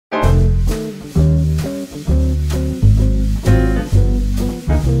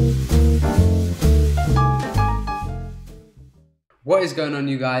What is going on,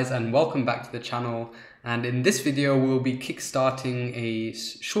 you guys, and welcome back to the channel. And in this video we'll be kickstarting a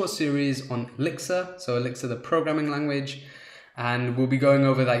short series on Elixir, so Elixir, the programming language, and we'll be going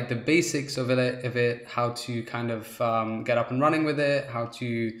over like the basics of it, how to kind of get up and running with it,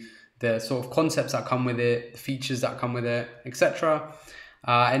 the sort of concepts that come with it, the features that come with it, etc.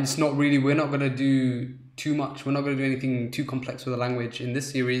 And it's not really, we're not going to do too much, we're not going to do anything too complex with the language in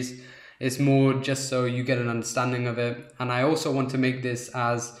this series. It's more just so you get an understanding of it. And I also want to make this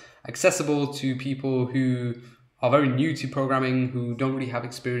as accessible to people who are very new to programming, who don't really have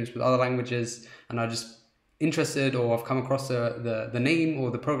experience with other languages and are just interested or have come across the name or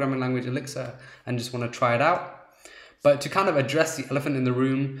the programming language Elixir and just want to try it out. But to kind of address the elephant in the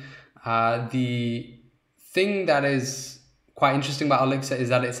room, the thing that is quite interesting about Elixir is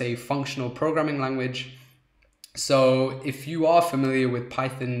that it's a functional programming language. So if you are familiar with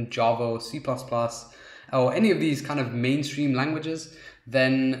Python, Java, or C++, or any of these kind of mainstream languages,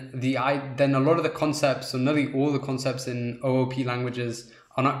 then a lot of the concepts, or nearly all the concepts in OOP languages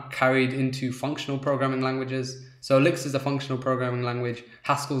are not carried into functional programming languages. So Elixir is a functional programming language,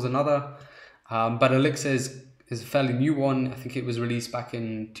 Haskell's another, but Elixir is a fairly new one. I think it was released back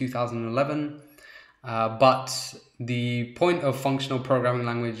in 2011. But the point of functional programming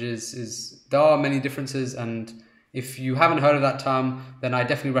languages is there are many differences, and if you haven't heard of that term, then I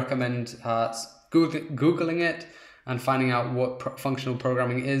definitely recommend Googling it and finding out what functional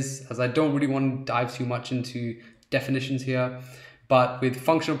programming is, as I don't really want to dive too much into definitions here. But with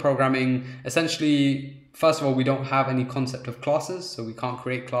functional programming, essentially, first of all, we don't have any concept of classes, so we can't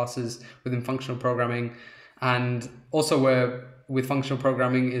create classes within functional programming. And also with functional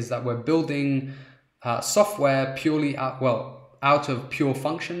programming is that we're building software purely out of pure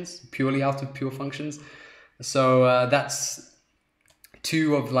functions. So that's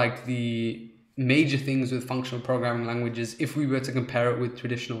two of like the major things with functional programming languages if we were to compare it with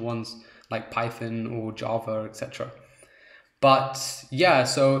traditional ones like Python or Java, etc. But yeah,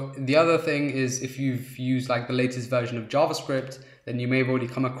 so the other thing is, if you've used like the latest version of JavaScript, then you may have already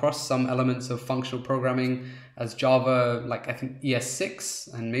come across some elements of functional programming, as Java, like I think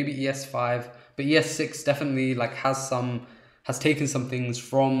ES6 and maybe ES5, but ES6 definitely like has taken some things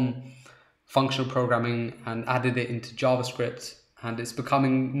from functional programming and added it into JavaScript, and it's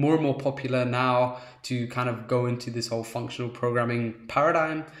becoming more and more popular now to kind of go into this whole functional programming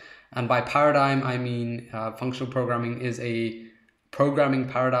paradigm. And by paradigm, I mean functional programming is a programming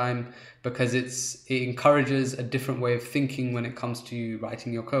paradigm because it encourages a different way of thinking when it comes to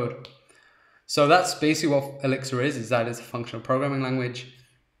writing your code. So that's basically what Elixir is that it's a functional programming language.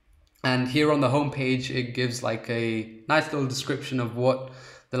 And here on the home page, it gives like a nice little description of what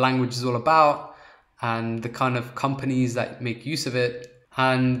the language is all about and the kind of companies that make use of it.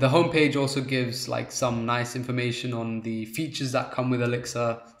 And the homepage also gives like some nice information on the features that come with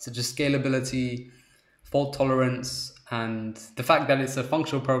Elixir, such as scalability, fault tolerance, and the fact that it's a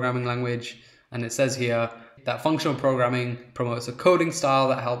functional programming language. And it says here that functional programming promotes a coding style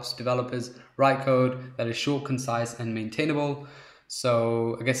that helps developers write code that is short, concise, and maintainable.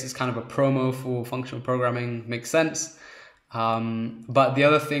 So I guess it's kind of a promo for functional programming, makes sense. But the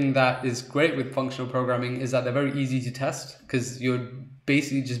other thing that is great with functional programming is that they're very easy to test, because you're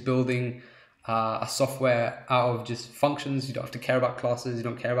basically just building a software out of just functions. You don't have to care about classes, you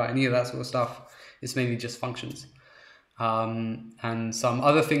don't care about any of that sort of stuff. It's mainly just functions. And some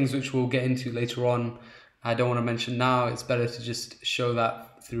other things which we'll get into later on, I don't want to mention now. It's better to just show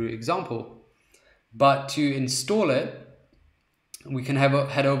that through example. But to install it, we can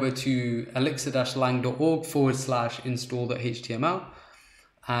head over to elixir-lang.org/install.html,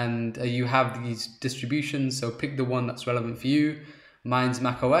 and you have these distributions, so pick the one that's relevant for you. Mine's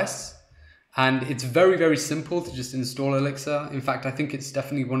macOS, and it's very, very simple to just install Elixir. In fact, I think it's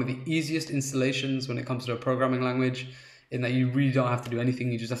definitely one of the easiest installations when it comes to a programming language, in that you really don't have to do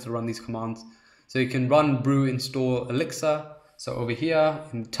anything, you just have to run these commands. So you can run brew install Elixir. So over here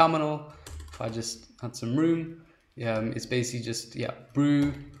in the terminal, if I just add some room, it's basically just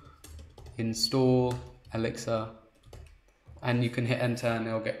brew install Elixir, and you can hit enter and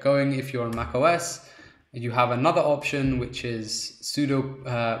it'll get going. If you're on Mac OS, you have another option which is sudo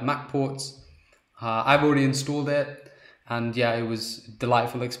Mac ports. I've already installed it, and it was a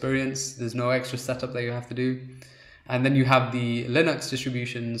delightful experience. There's no extra setup that you have to do. And then you have the Linux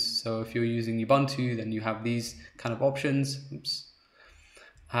distributions. So if you're using Ubuntu, then you have these kind of options. Oops.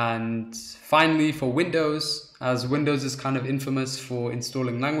 And finally, for Windows, as Windows is kind of infamous for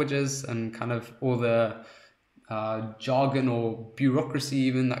installing languages and kind of all the jargon or bureaucracy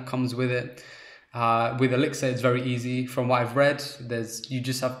even that comes with it, with Elixir it's very easy. From what I've read, you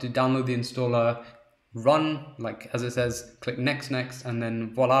just have to download the installer, run, like as it says, click next, and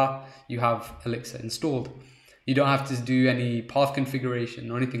then voila, you have Elixir installed. You don't have to do any path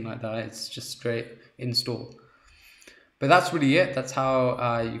configuration or anything like that. It's just straight install. But that's really it. That's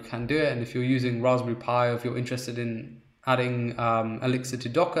how you can do it. And if you're using Raspberry Pi, or if you're interested in adding Elixir to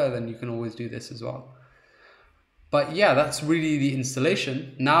Docker, then you can always do this as well. But yeah, that's really the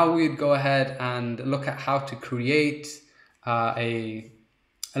installation. Now we'd go ahead and look at how to create a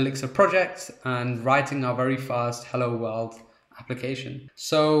Elixir project and writing our very first Hello World application.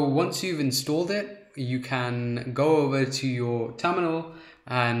 So once you've installed it, you can go over to your terminal,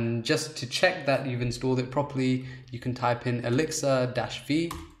 and just to check that you've installed it properly, you can type in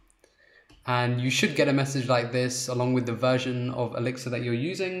elixir-v, and you should get a message like this along with the version of Elixir that you're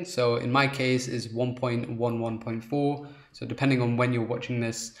using. So in my case is 1.11.4. So depending on when you're watching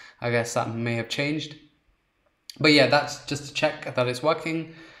this, I guess that may have changed. But yeah, that's just to check that it's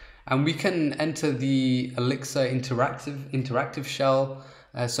working. And we can enter the Elixir interactive shell.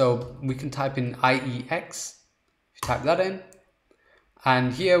 So we can type in IEX, if you type that in.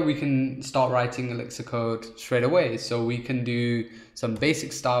 And here we can start writing Elixir code straight away. So we can do some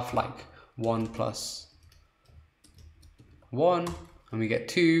basic stuff like 1 + 1, and we get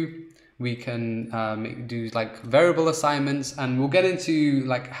 2. We can do like variable assignments, and we'll get into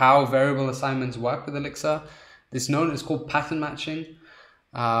like how variable assignments work with Elixir. It's called pattern matching,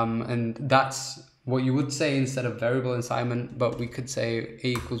 and that's what you would say instead of variable assignment, but we could say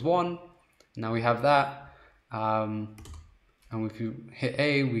a = 1. Now we have that. And if you hit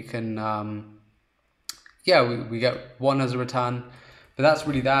A, we can, we get 1 as a return, but that's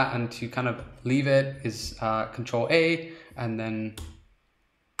really that. And to kind of leave it is Control A and then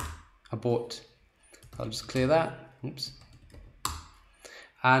abort. I'll just clear that. Oops.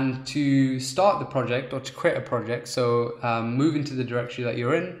 And to start the project, or to create a project, so move into the directory that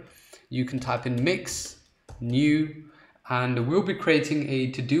you're in, you can type in mix, new, and we'll be creating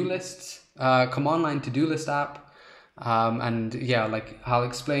a to-do list, command line to-do list app. And yeah, like I'll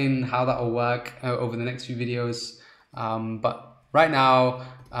explain how that will work over the next few videos. But right now,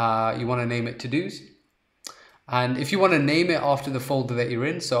 you want to name it to-dos. And if you want to name it after the folder that you're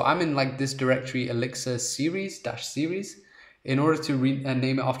in, so I'm in like this directory, Elixir series. In order to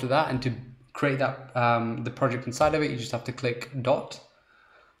name it after that and to create that the project inside of it, you just have to click dot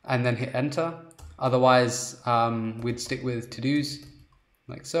and then hit enter. Otherwise, we'd stick with to-dos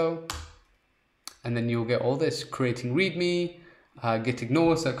like so. And then you'll get all this, creating readme, git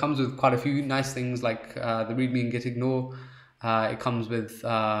ignore. So it comes with quite a few nice things like the readme and git ignore. It comes with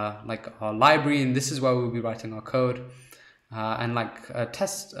like our library, and this is where we'll be writing our code, and like a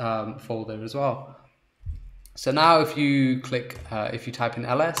test folder as well. So now if you click, if you type in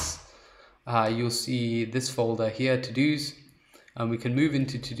ls, you'll see this folder here, to-dos, and we can move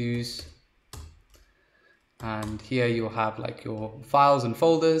into to-dos. And here you'll have like your files and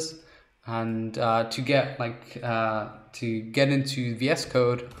folders. And to get into VS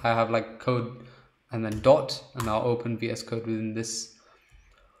Code, I have like code and then dot, and I'll open VS Code within this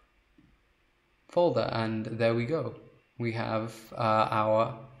folder, and there we go. We have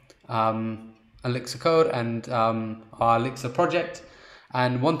our Elixir code and our Elixir project.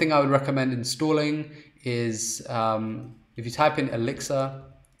 And one thing I would recommend installing is if you type in Elixir,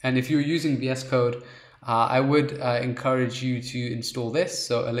 and if you're using VS Code, I would encourage you to install this,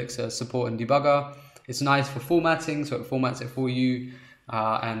 so Elixir Support and Debugger. It's nice for formatting, so it formats it for you,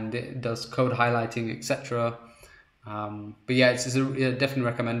 and it does code highlighting, etc. But yeah, definitely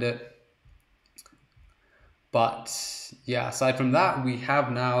recommend it. But yeah, aside from that, we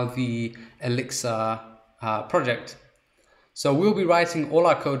have now the Elixir project. So we'll be writing all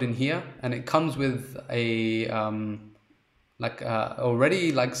our code in here, and it comes with a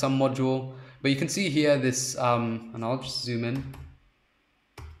already like some module. But you can see here this, and I'll just zoom in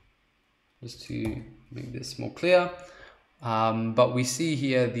just to make this more clear. But we see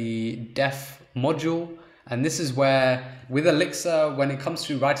here the def module, and this is where with Elixir, when it comes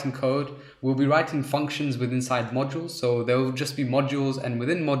to writing code, we'll be writing functions within inside modules. So there will just be modules, and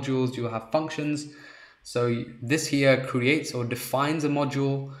within modules you'll have functions. So this here creates or defines a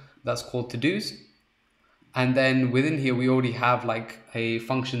module that's called to-dos. And then within here, we already have like a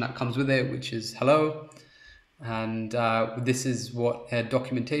function that comes with it, which is hello. And this is what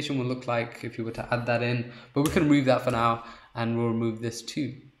documentation will look like if you were to add that in. But we can remove that for now, and we'll remove this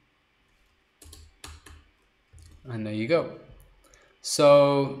too. And there you go.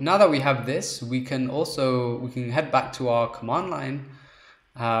 So now that we have this, we can head back to our command line,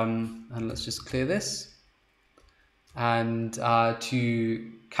 and let's just clear this. And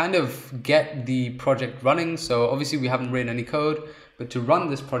to kind of get the project running, so obviously we haven't written any code, but to run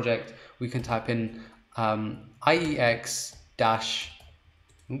this project, we can type in IEX dash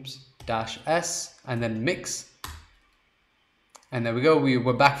S and then mix. And there we go,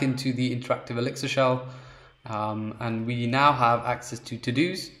 we're back into the interactive Elixir shell. And we now have access to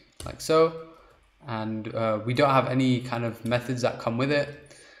to-dos, like so. And we don't have any kind of methods that come with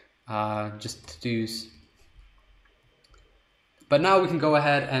it, just to-dos. But now we can go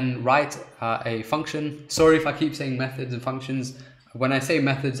ahead and write a function. Sorry if I keep saying methods and functions. When I say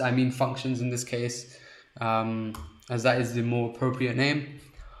methods, I mean functions in this case, as that is the more appropriate name.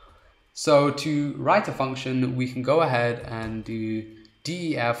 So to write a function, we can go ahead and do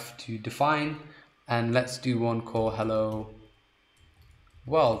def to define, and let's do one called hello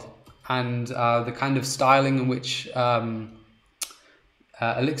world. And the kind of styling in which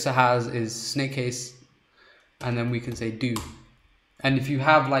Elixir has is snake case, and then we can say do. And if you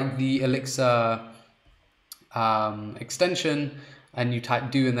have like the Elixir extension and you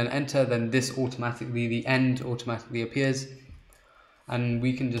type do and then enter, then this automatically, the end automatically appears. And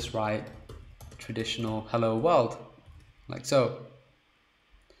we can just write traditional hello world, like so.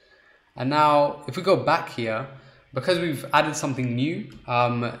 And now if we go back here, because we've added something new,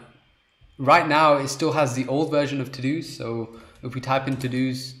 right now it still has the old version of to-dos. So if we type in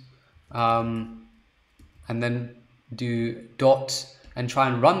to-dos and then do dot and try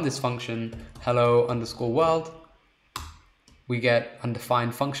and run this function hello underscore world, we get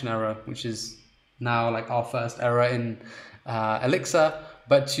undefined function error, which is now like our first error in Elixir.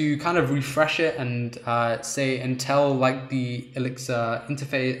 But to kind of refresh it and say and tell like the Elixir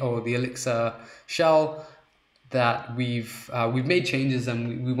interface or the Elixir shell that we've made changes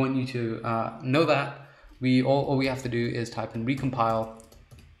and we want you to know that, all we have to do is type in recompile,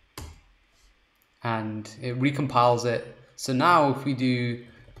 and it recompiles it. So now if we do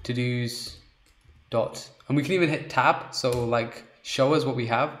to-dos dot, and we can even hit tab, so like show us what we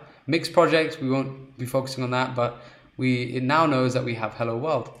have. Mixed project, we won't be focusing on that, but it now knows that we have hello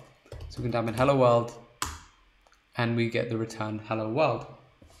world. So we can type in hello world and we get the return hello world.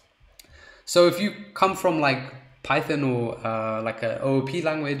 So if you come from like Python or like an OOP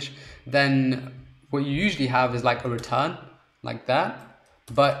language, then what you usually have is like a return like that.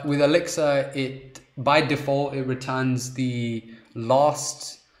 But with Elixir, by default, it returns the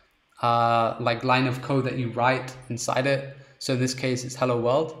last like line of code that you write inside it. So in this case, it's hello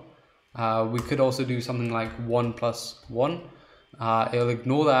world. We could also do something like 1 plus 1. It'll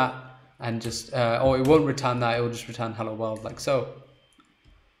ignore that and just, or it won't return that, it will just return hello world, like so.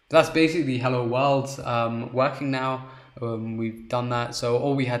 That's basically hello world working now. We've done that. So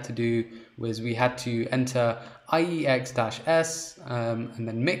all we had to do was we had to enter IEX-S and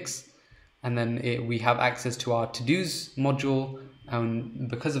then mix, and then we have access to our to-dos module, and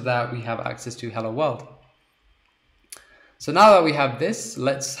because of that, we have access to hello world. So now that we have this,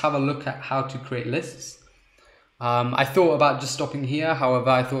 let's have a look at how to create lists. I thought about just stopping here. However,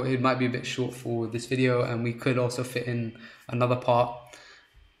 I thought it might be a bit short for this video and we could also fit in another part.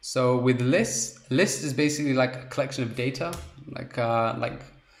 So with lists, list is basically like a collection of data. Like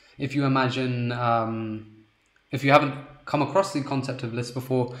if you imagine, if you haven't come across the concept of list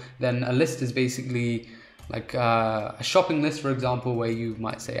before, then a list is basically like a shopping list, for example, where you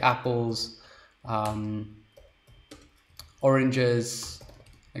might say apples, oranges,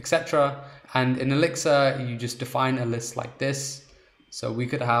 etc. And in Elixir, you just define a list like this. So we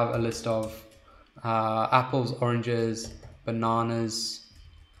could have a list of apples, oranges, bananas.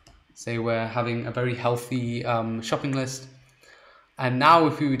 Say we're having a very healthy shopping list. And now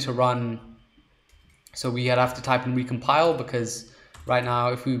if we were to run, so we'd have to type in recompile, because right now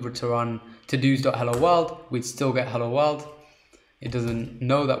if we were to run to-dos.hello world, we'd still get hello world. It doesn't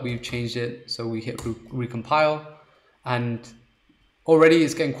know that we've changed it, so we hit recompile. And already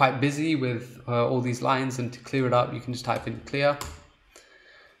it's getting quite busy with all these lines, and to clear it up, you can just type in clear.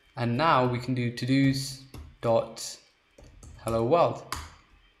 And now we can do to-dos dot hello world.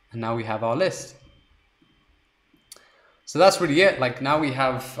 And now we have our list. So that's really it. Like now we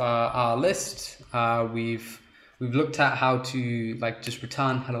have our list. We've looked at how to like just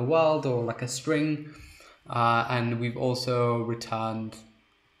return hello world or like a string. And we've also returned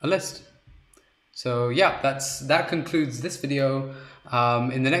a list. So yeah, that concludes this video.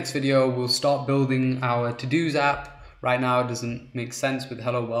 In the next video, we'll start building our to-dos app. Right now, it doesn't make sense with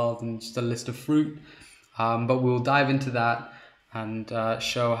hello world and just a list of fruit. But we'll dive into that and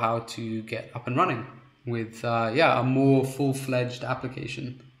show how to get up and running with a more full-fledged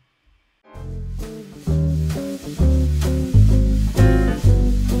application.